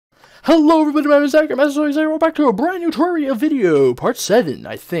Hello everybody, my name is Zach, Mastersoniczachm. We're back to a brand new Terraria video, part 7,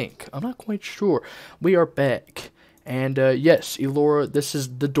 I think. I'm not quite sure. We are back. And, yes, Elora, this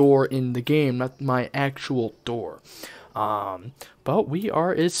is the door in the game, not my actual door. But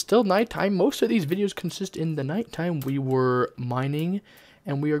it's still nighttime. Most of these videos consist in the nighttime. We were mining,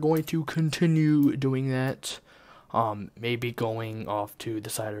 and we are going to continue doing that. Maybe going off to the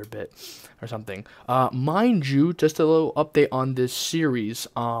side a bit or something. Mind you, just a little update on this series.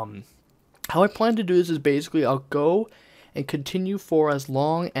 How I plan to do this is basically I'll go and continue for as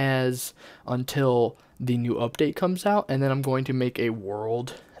long as until the new update comes out, and then I'm going to make a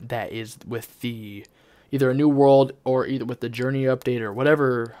world that is with the either a new world or either with the journey update or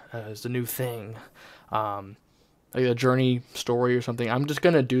whatever is the new thing. Like a journey story or something. I'm just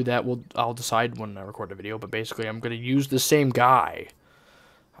gonna do that. I'll decide when I record the video, but basically I'm gonna use the same guy,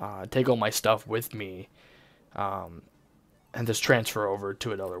 take all my stuff with me, and just transfer over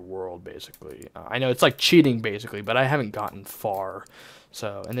to another world. Basically, I know it's like cheating, basically, but I haven't gotten far.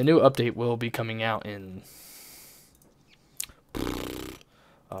 So, and the new update will be coming out in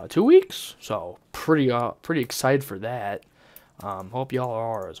 2 weeks. So pretty excited for that. Hope y'all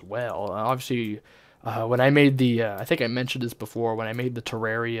are as well. Obviously. When I made the, I think I mentioned this before, when I made the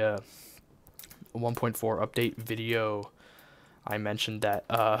Terraria 1.4 update video, I mentioned that,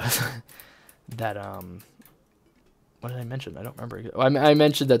 what did I mention? I don't remember. I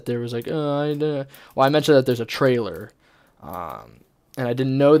mentioned that there was like, I mentioned that there's a trailer, and I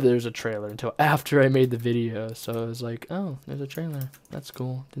didn't know there's a trailer until after I made the video, so I was like, oh, there's a trailer. That's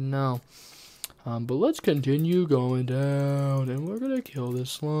cool. Didn't know. But let's continue going down, and we're gonna kill this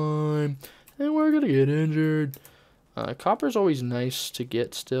slime. And we're gonna get injured. Copper's always nice to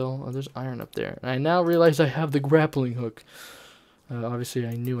get still. Oh, there's iron up there. And I now realize I have the grappling hook. Obviously,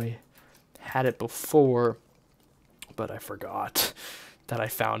 I knew I had it before, but I forgot that I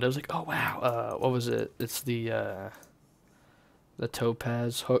found it. I was like, oh, wow. What was it? It's the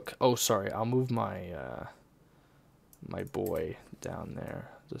topaz hook. Oh, sorry. I'll move my my boy down there.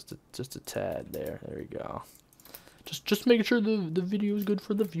 Just a tad there. There we go. Just making sure the video is good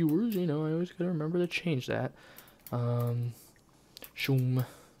for the viewers, you know. I always gotta remember to change that. Shoom.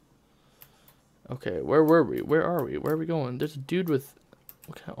 Okay, where were we? Where are we? Where are we going? There's a dude with,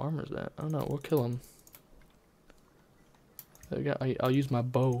 what kind of armor is that? I don't know. We'll kill him. I'll use my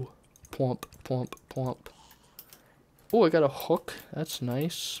bow. Plump, plump, plump. Oh, I got a hook. That's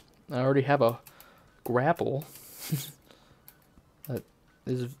nice. I already have a grapple. That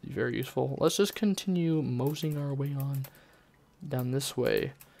is very useful. Let's just continue moseying our way on down this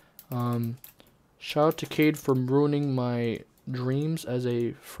way. Shout out to Cade for ruining my dreams as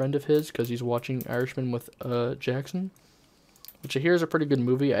a friend of his because he's watching Irishman with Jackson, which I hear is a pretty good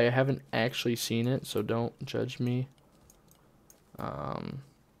movie. I haven't actually seen it, so don't judge me.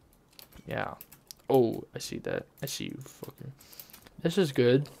 Yeah. Oh, I see that. I see you, fucker. This is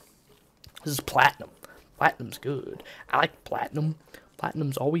good. This is platinum. Platinum's good. I like platinum.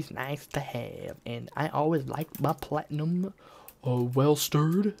 Platinum's always nice to have, and I always like my platinum well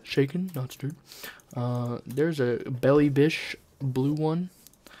stirred, shaken, not stirred. There's a belly bish blue one.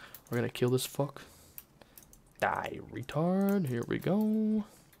 We're gonna kill this fuck. Die, retard. Here we go.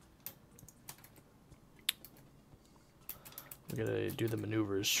 We're gonna do the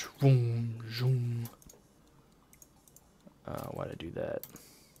maneuvers. Zoom, zoom. Why'd I do that?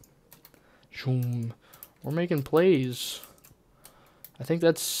 Zoom. We're making plays. I think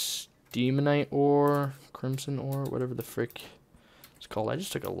that's Demonite ore, Crimson ore, whatever the frick it's called. I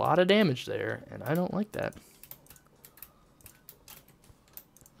just took a lot of damage there, and I don't like that.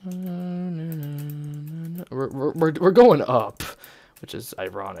 We're going up, which is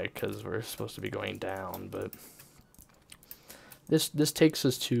ironic because we're supposed to be going down, but this takes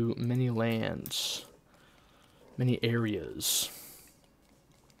us to many lands, many areas,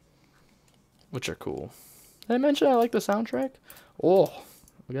 which are cool. Did I mention I like the soundtrack? Oh,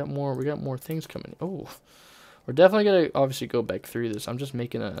 we got more things coming. Oh, we're definitely gonna obviously go back through this. I'm just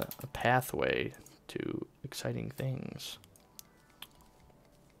making a pathway to exciting things.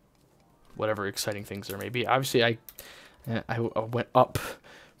 Whatever exciting things there may be. Obviously, I went up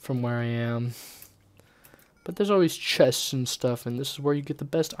from where I am. But there's always chests and stuff, and this is where you get the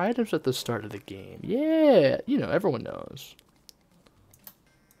best items at the start of the game. Yeah, you know, everyone knows.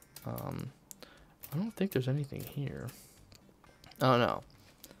 I don't think there's anything here. Oh, no.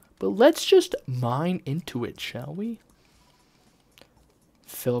 But let's just mine into it, shall we?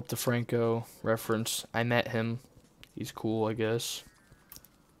 Philip DeFranco reference. I met him. He's cool, I guess.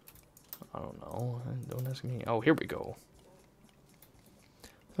 I don't know. Don't ask me. Oh, here we go.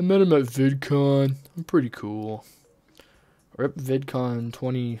 I met him at VidCon. I'm pretty cool. Rip VidCon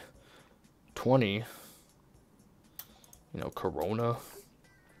 420. You know, Corona.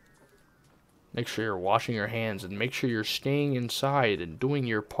 Make sure you're washing your hands and make sure you're staying inside and doing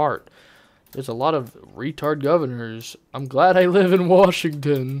your part. There's a lot of retard governors. I'm glad I live in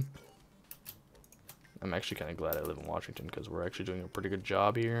Washington. I'm actually kind of glad I live in Washington because we're actually doing a pretty good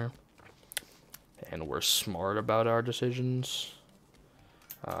job here. And we're smart about our decisions.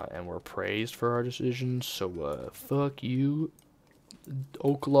 And we're praised for our decisions. So, fuck you,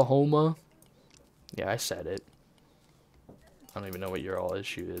 Oklahoma. Yeah, I said it. I don't even know what your all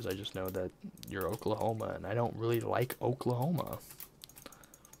issue is. I just know that you're Oklahoma, and I don't really like Oklahoma.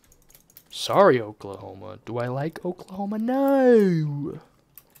 Sorry, Oklahoma. Do I like Oklahoma? No!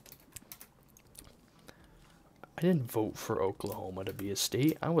 I didn't vote for Oklahoma to be a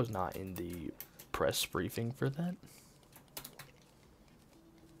state. I was not in the press briefing for that.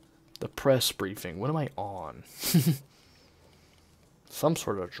 The press briefing. What am I on? Some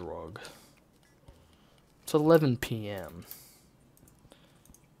sort of drug. It's 11 p.m.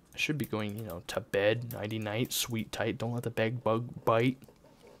 I should be going, you know, to bed, nighty night, sweet tight, don't let the bed bug bite.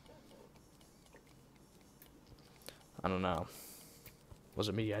 I don't know.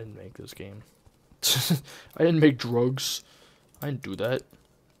 Wasn't me, I didn't make this game. I didn't make drugs. I didn't do that.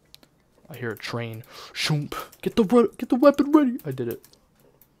 I hear a train. Shoomp. Get the weapon ready. I did it.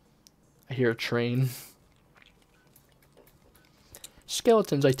 I hear a train.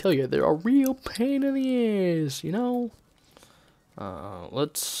 Skeletons, I tell you, they're a real pain in the ass, you know?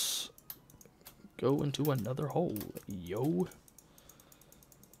 Let's go into another hole, yo.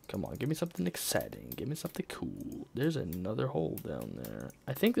 Come on, give me something exciting. Give me something cool. There's another hole down there.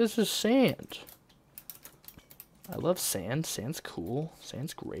 I think this is sand. I love sand. Sand's cool.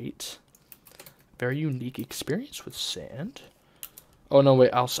 Sand's great. Very unique experience with sand. Oh, no,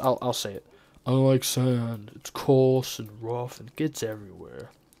 wait. I'll say it. I like sand. It's coarse and rough and gets everywhere.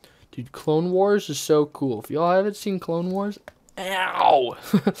 Dude, Clone Wars is so cool. If y'all haven't seen Clone Wars... Ow!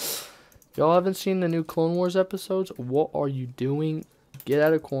 Y'all haven't seen the new Clone Wars episodes? What are you doing? Get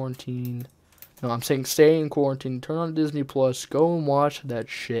out of quarantine. No, I'm saying stay in quarantine. Turn on Disney Plus. Go and watch that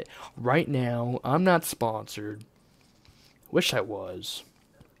shit right now. I'm not sponsored. Wish I was.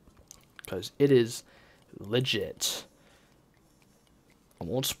 Because it is legit. I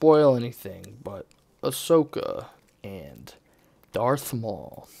won't spoil anything, but Ahsoka and Darth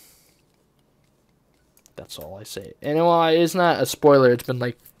Maul. That's all I say. And while it's not a spoiler, it's been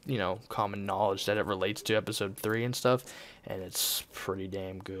like, you know, common knowledge that it relates to episode 3 and stuff, and it's pretty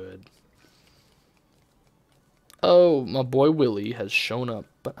damn good. Oh, my boy Willie has shown up,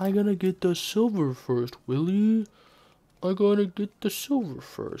 but I gotta get the silver first, Willie. I gotta get the silver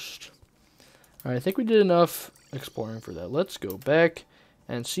first. Alright, I think we did enough exploring for that. Let's go back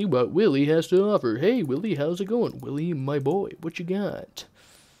and see what Willie has to offer. Hey, Willie, how's it going? Willie, my boy, what you got?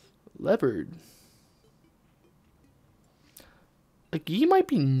 Leopard. Like, he might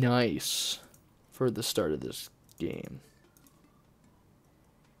be nice for the start of this game.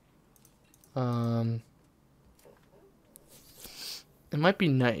 It might be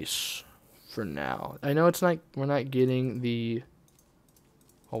nice for now. I know it's not, we're not getting the...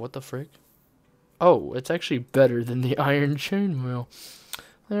 Oh, what the frick? Oh, it's actually better than the iron chainmail.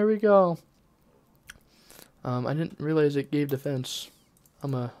 There we go. I didn't realize it gave defense.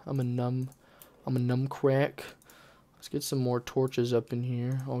 I'm a numb crack. Let's get some more torches up in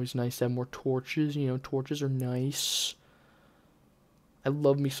here. Always nice to have more torches. You know, torches are nice. I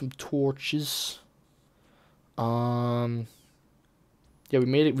love me some torches. Yeah, we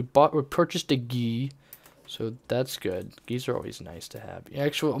made it. We purchased a gi, so that's good. Gis are always nice to have.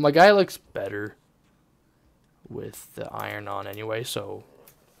 Actually, my guy looks better with the iron on anyway, so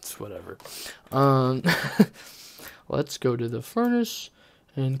it's whatever. Let's go to the furnace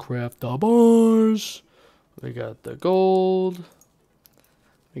and craft the bars. We got the gold.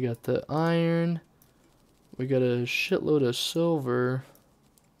 We got the iron. We got a shitload of silver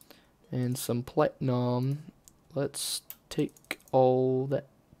and some platinum. Let's take all that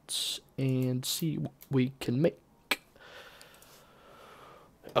and see what we can make.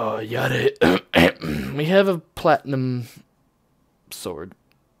 We have a platinum sword,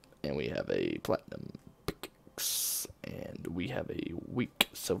 and we have a platinum pickaxe, and we have a weak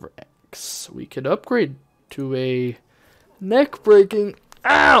silver axe. We could upgrade to a neck breaking.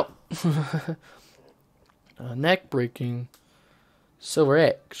 Ow! A neck breaking silver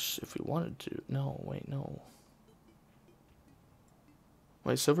axe if we wanted to. No, wait, no.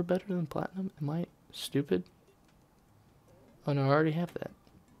 Wait, silver better than platinum? Am I stupid? Oh no, I already have that.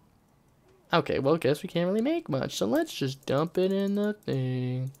 Okay, well, guess we can't really make much, so let's just dump it in the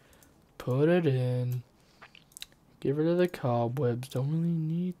thing. Put it in. Get rid of the cobwebs. Don't really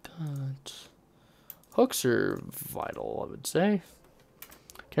need that. Hooks are vital, I would say.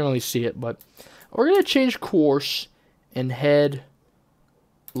 Can't really see it, but we're going to change course and head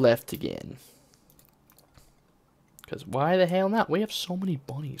left again. Because why the hell not? We have so many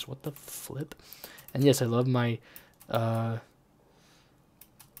bunnies. What the flip? And yes, I love my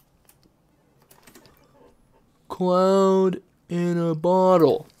cloud in a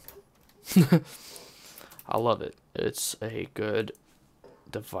bottle. I love it. It's a good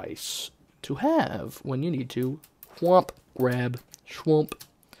device to have when you need to whomp, grab, schwump,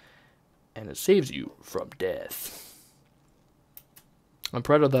 and it saves you from death. I'm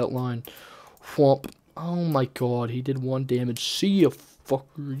proud of that line. Whomp. Oh my god, he did 1 damage. See ya,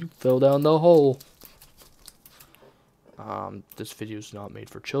 fucker. You fell down the hole. This video is not made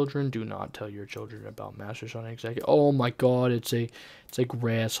for children. Do not tell your children about Mastersoniczachm. Oh my god, it's a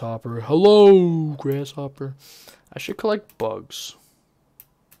grasshopper. Hello, grasshopper. I should collect bugs.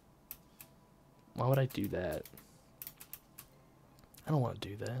 Why would I do that? I don't want to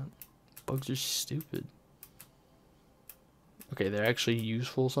do that. Bugs are stupid. Okay, they're actually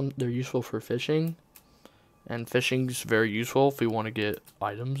useful. They're useful for fishing. And fishing's very useful if we want to get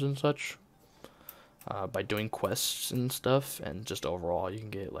items and such. By doing quests and stuff, and just overall you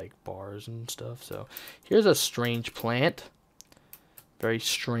can get like bars and stuff. So here's a strange plant, very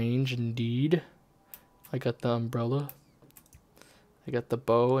strange indeed. I got the umbrella, I got the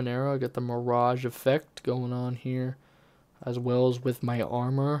bow and arrow, I got the mirage effect going on here, as well as with my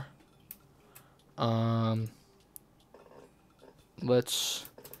armor. Let's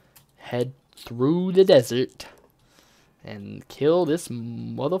head through the desert and kill this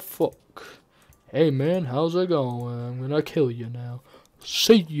motherfucker. Hey man, how's it going? I'm gonna kill you now.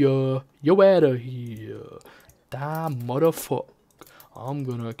 See ya. You outta here. Die, motherfucker. I'm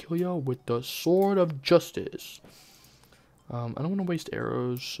gonna kill you with the sword of justice. I don't want to waste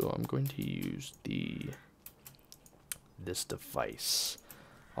arrows, so I'm going to use this device,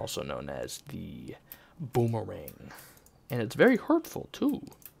 also known as the boomerang. And it's very hurtful too.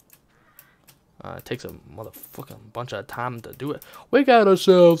 It takes a motherfucking bunch of time to do it. We got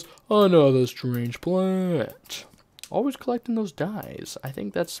ourselves another strange plant. Always collecting those dies. I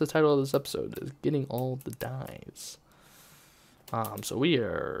think that's the title of this episode, is getting all the dies. So we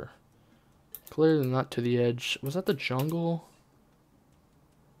are clearly not to the edge. Was that the jungle?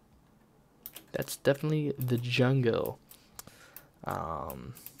 That's definitely the jungle.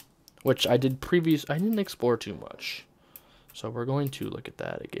 Which I didn't explore too much. So we're going to look at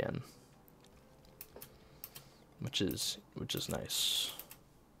that again. Which is nice.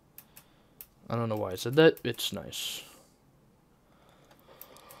 I don't know why I said that. It's nice.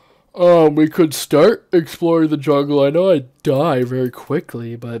 We could start exploring the jungle. I know I die very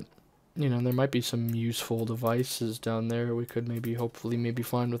quickly, but you know, there might be some useful devices down there we could hopefully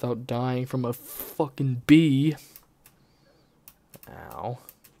find without dying from a fucking bee. Ow.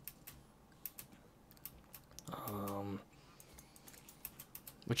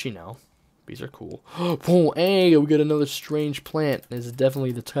 Which, you know, bees are cool. Oh, hey, we got another strange plant. This is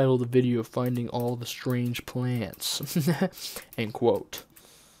definitely the title of the video, finding all the strange plants. End quote.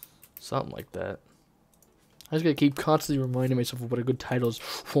 Something like that. I just gotta keep constantly reminding myself of what a good title is.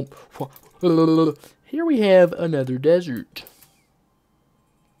 Here we have another desert.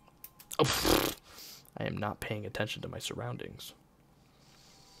 Oh, I am not paying attention to my surroundings.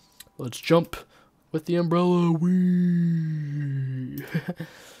 Let's jump with the umbrella. Whee!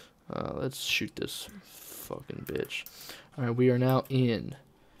 Let's shoot this fucking bitch. Alright, we are now in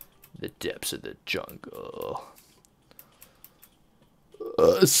the depths of the jungle.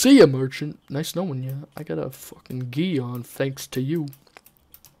 See ya, merchant. Nice knowing you. I got a fucking gi on thanks to you.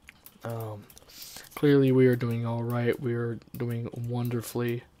 Clearly we are doing alright. We are doing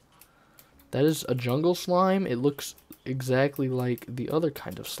wonderfully. That is a jungle slime. It looks exactly like the other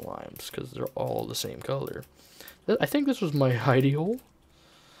kind of slimes because they're all the same color. I think this was my hidey hole.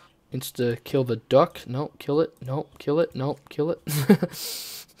 It's to kill the duck. No, kill it. No, kill it. No, kill it.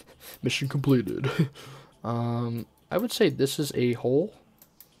 Mission completed. I would say this is a hole.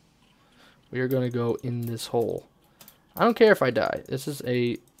 We are going to go in this hole. I don't care if I die. This is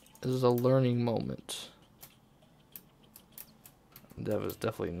a learning moment. That was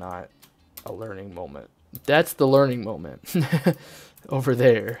definitely not a learning moment. That's the learning moment. Over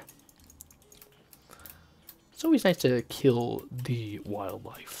there. It's always nice to kill the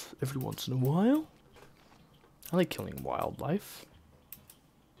wildlife every once in a while. I like killing wildlife.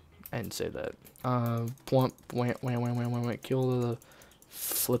 I didn't say that. Kill the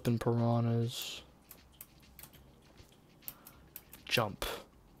flippin' piranhas. Jump.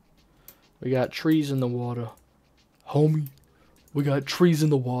 We got trees in the water. Homie, we got trees in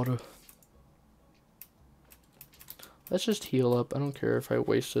the water. Let's just heal up. I don't care if I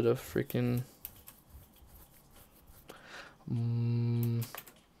wasted a freaking...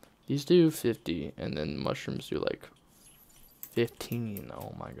 these do 50, and then mushrooms do like 15.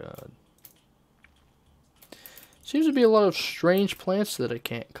 Oh my god. Seems to be a lot of strange plants that I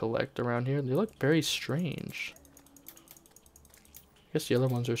can't collect around here. They look very strange. I guess the other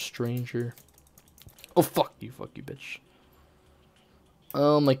ones are stranger. Oh, fuck you, bitch.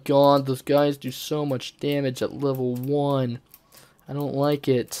 Oh my god, those guys do so much damage at level 1. I don't like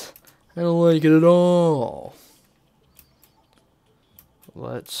it. I don't like it at all.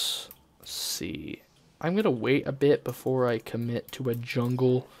 Let's see. I'm gonna wait a bit before I commit to a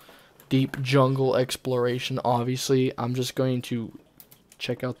deep jungle exploration. Obviously, I'm just going to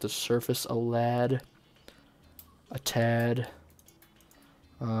check out the surface a tad.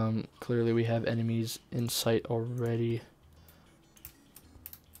 Clearly we have enemies in sight already.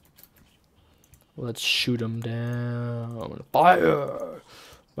 Let's shoot them down. Fire!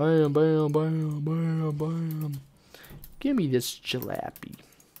 Bam, bam, bam, bam, bam. Give me this jalopy.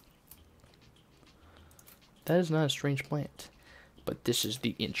 That is not a strange plant. But this is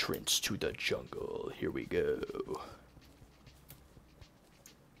the entrance to the jungle. Here we go.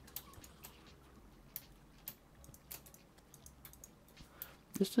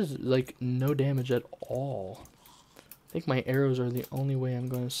 This is like no damage at all. I think my arrows are the only way I'm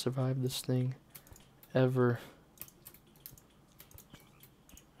going to survive this thing ever.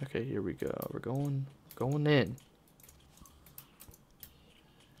 Okay, here we go. We're going in.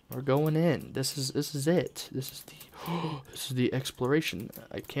 We're going in. This is it. This is the exploration.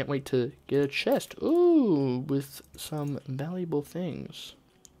 I can't wait to get a chest. Ooh, with some valuable things.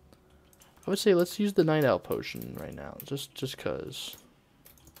 I would say let's use the night owl potion right now, just cause.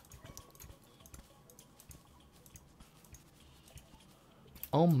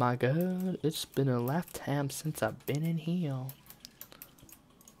 Oh my god, it's been a lifetime since I've been in here.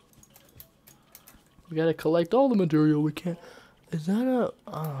 We gotta collect all the material we can. Is that a...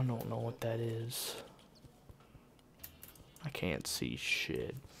 I don't know what that is. I can't see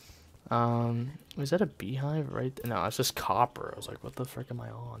shit. Is that a beehive right there? No, it's just copper. I was like, what the frick am I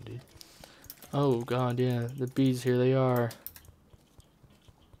on, dude? Oh god, yeah, the bees, here they are.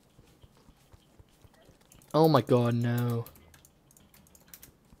 Oh my god, no.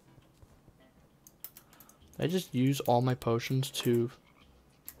 I just use all my potions to...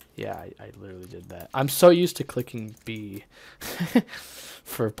 Yeah, I literally did that. I'm so used to clicking B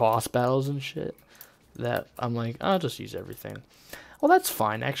for boss battles and shit that I'm like, I'll just use everything. Well, that's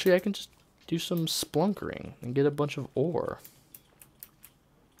fine. Actually, I can just do some splunkering and get a bunch of ore.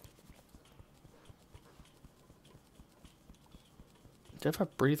 Did I have a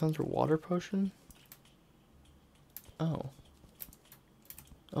breathe underwater potion? Oh.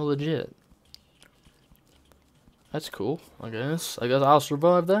 Oh, legit. That's cool, I guess. I guess I'll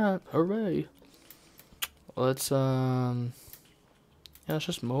survive that. Hooray. Let's, yeah, let's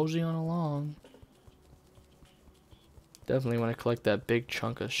just mosey on along. Definitely want to collect that big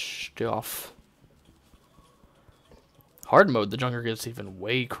chunk of stuff. Hard mode, the jungle gets even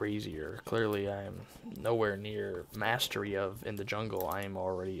way crazier. Clearly, I am nowhere near mastery of in the jungle. I'm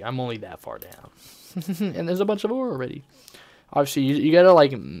only that far down. And there's a bunch of ore already. Obviously, you gotta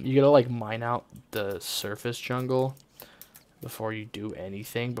like mine out the surface jungle before you do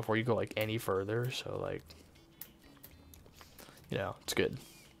anything, before you go like any further. So like, you know, it's good.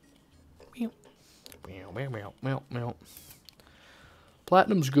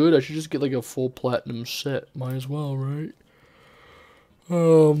 Platinum's good. I should just get like a full platinum set. Might as well, right?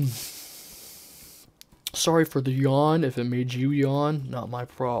 Sorry for the yawn. If it made you yawn, not my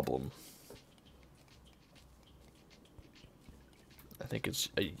problem. I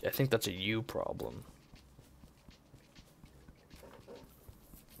think that's a you problem.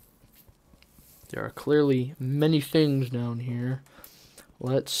 There are clearly many things down here.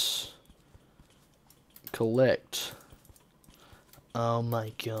 Let's collect. Oh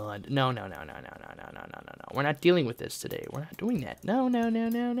my god. No. We're not dealing with this today. We're not doing that. No.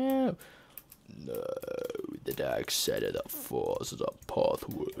 No, the dark side of the force is a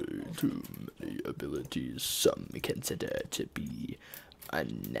pathway to many abilities some consider to be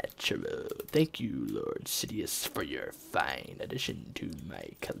unnatural. Thank you, Lord Sidious, for your fine addition to my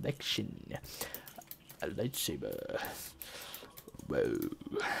collection. A lightsaber. Whoa.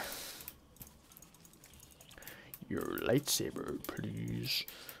 Your lightsaber, please.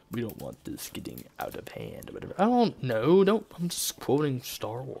 We don't want this getting out of hand or whatever. I don't know. I'm just quoting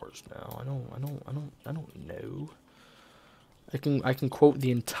Star Wars now. I don't know. I can quote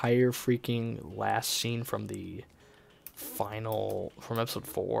the entire freaking last scene from the final from episode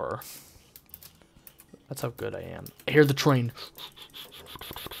 4. That's how good I am. I hear the train.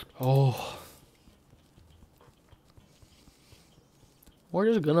 Oh. We're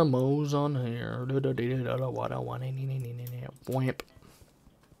just gonna mose on here. Wamp.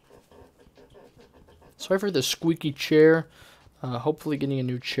 Sorry for the squeaky chair. Hopefully getting a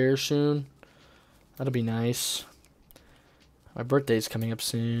new chair soon. That'll be nice. My birthday's coming up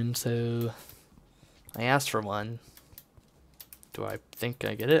soon, so I asked for one. Do I think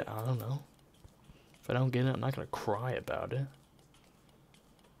I get it? I don't know. If I don't get it, I'm not gonna cry about it.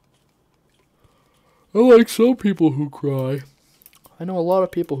 I like some people who cry. I know a lot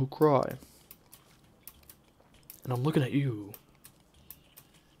of people who cry. And I'm looking at you.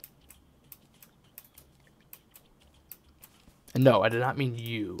 And no, I did not mean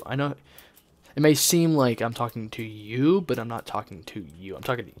you. I know it may seem like I'm talking to you, but I'm not talking to you. I'm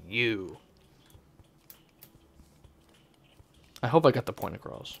talking to you. I hope I got the point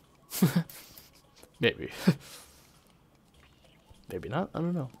across. Maybe. Maybe not. I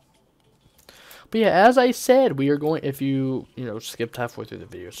don't know. But yeah, as I said, we are going, if you skipped halfway through the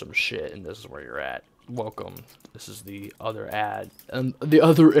video or some shit, and this is where you're at, welcome. This is the other ad, and the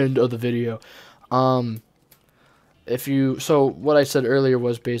other end of the video. So what I said earlier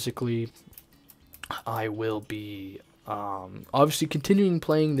was basically, I will be, obviously continuing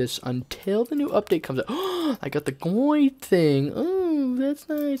playing this until the new update comes out. I got the Goid thing. Oh, that's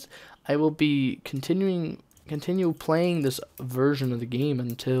nice. I will be continue playing this version of the game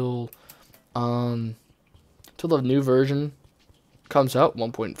until the new version comes out,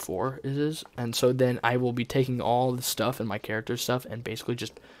 1.4 it is, and so then I will be taking all the stuff and my character stuff and basically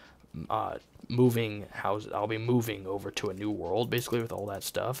just moving houses. I'll be moving over to a new world basically with all that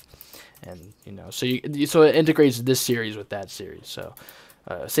stuff, and so it integrates this series with that series. So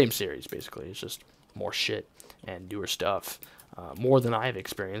same series basically. It's just more shit and newer stuff, more than I've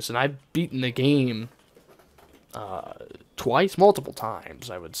experienced, and I've beaten the game twice, multiple times,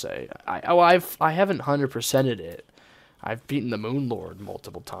 I would say. I haven't 100%ed it. I've beaten the Moon Lord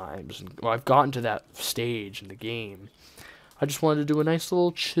multiple times, and I've gotten to that stage in the game. I just wanted to do a nice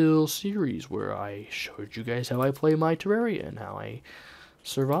little chill series where I showed you guys how I play my Terraria and how I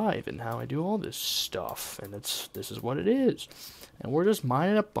survive and how I do all this stuff, and this is what it is. And we're just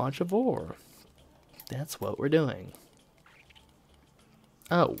mining a bunch of ore. That's what we're doing.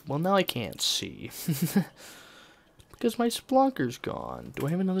 Oh, well now I can't see. Because my splunker's gone. Do I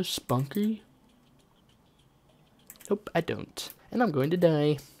have another spunker? Nope, I don't. And I'm going to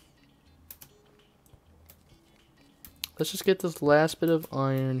die. Let's just get this last bit of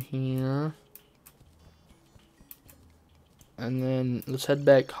iron here. And then let's head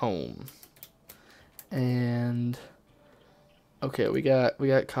back home. And okay, we got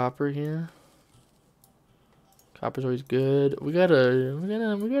copper here. Copper's always good. We got a bit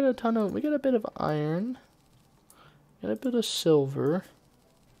of iron. Got a bit of silver.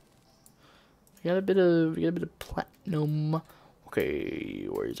 We got a bit of platinum. Okay,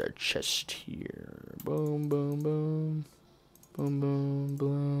 where's our chest here? Boom, boom, boom. Boom, boom,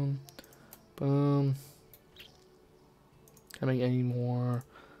 boom. Boom. Can I make any more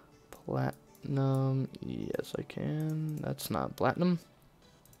platinum? Yes, I can. That's not platinum.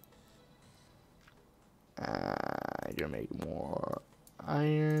 I'm gonna make more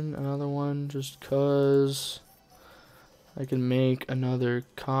iron. Another one just cause. I can make another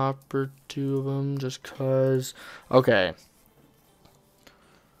copper, 2 of them, just cause. Okay.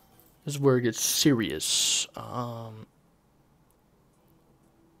 This is where it gets serious. I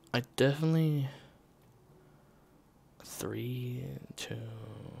definitely 3, 2.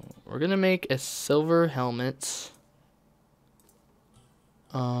 We're gonna make a silver helmet.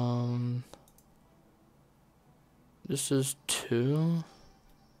 This is 2.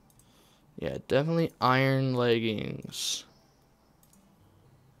 Yeah, definitely iron leggings.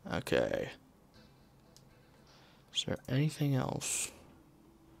 Okay. Is there anything else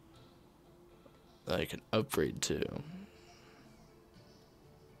that I can upgrade to?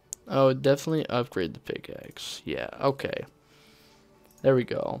 Oh, definitely upgrade the pickaxe. Yeah, okay. There we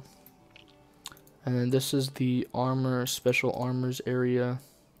go. And then this is the armor, special armors area.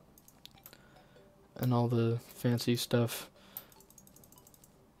 And all the fancy stuff.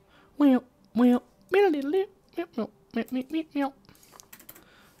 I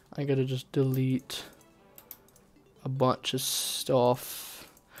gotta just delete a bunch of stuff.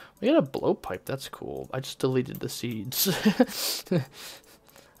 We got a blowpipe, that's cool. I just deleted the seeds.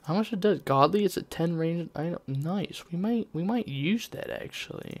 How much it does? Godly, it's a 10 range item. Nice. We might use that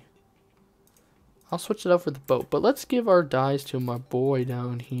actually. I'll switch it up for the boat. But let's give our dyes to my boy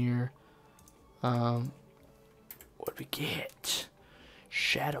down here. What do we get?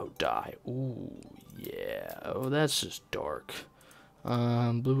 Shadow dye. Ooh, yeah. Oh, that's just dark.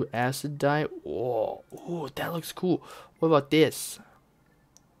 Blue acid dye. Whoa. Ooh, that looks cool. What about this?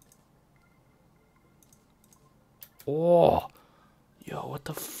 Oh. Yo, what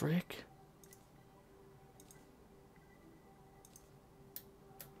the frick?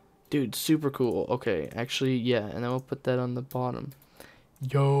 Dude, super cool. Okay, actually, yeah, and then we'll put that on the bottom.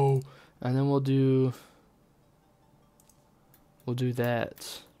 Yo. And then we'll do that.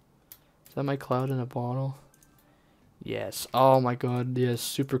 Is that my cloud in a bottle? Yes. Oh my god, yes,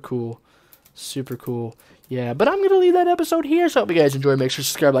 super cool. Super cool. Yeah, but I'm going to leave that episode here. So I hope you guys enjoy. Make sure to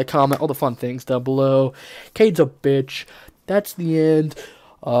subscribe, like, comment, all the fun things down below. Cade's a bitch. That's the end.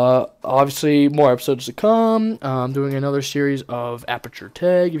 Obviously, more episodes to come. I'm doing another series of Aperture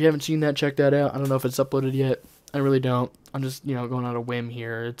Tag. If you haven't seen that, check that out. I don't know if it's uploaded yet. I really don't. I'm just, going on a whim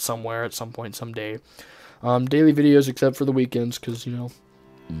here. It's somewhere at some point, someday. Daily videos except for the weekends because,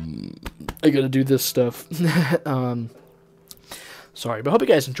 I gotta do this stuff. Sorry, but hope you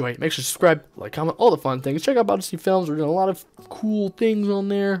guys enjoy it. Make sure to subscribe, like, comment, all the fun things. Check out Odyssey Films. We're doing a lot of cool things on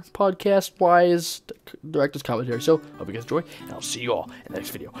there, podcast-wise, director's commentary. So, hope you guys enjoy, and I'll see you all in the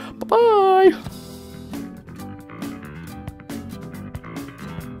next video. Bye-bye!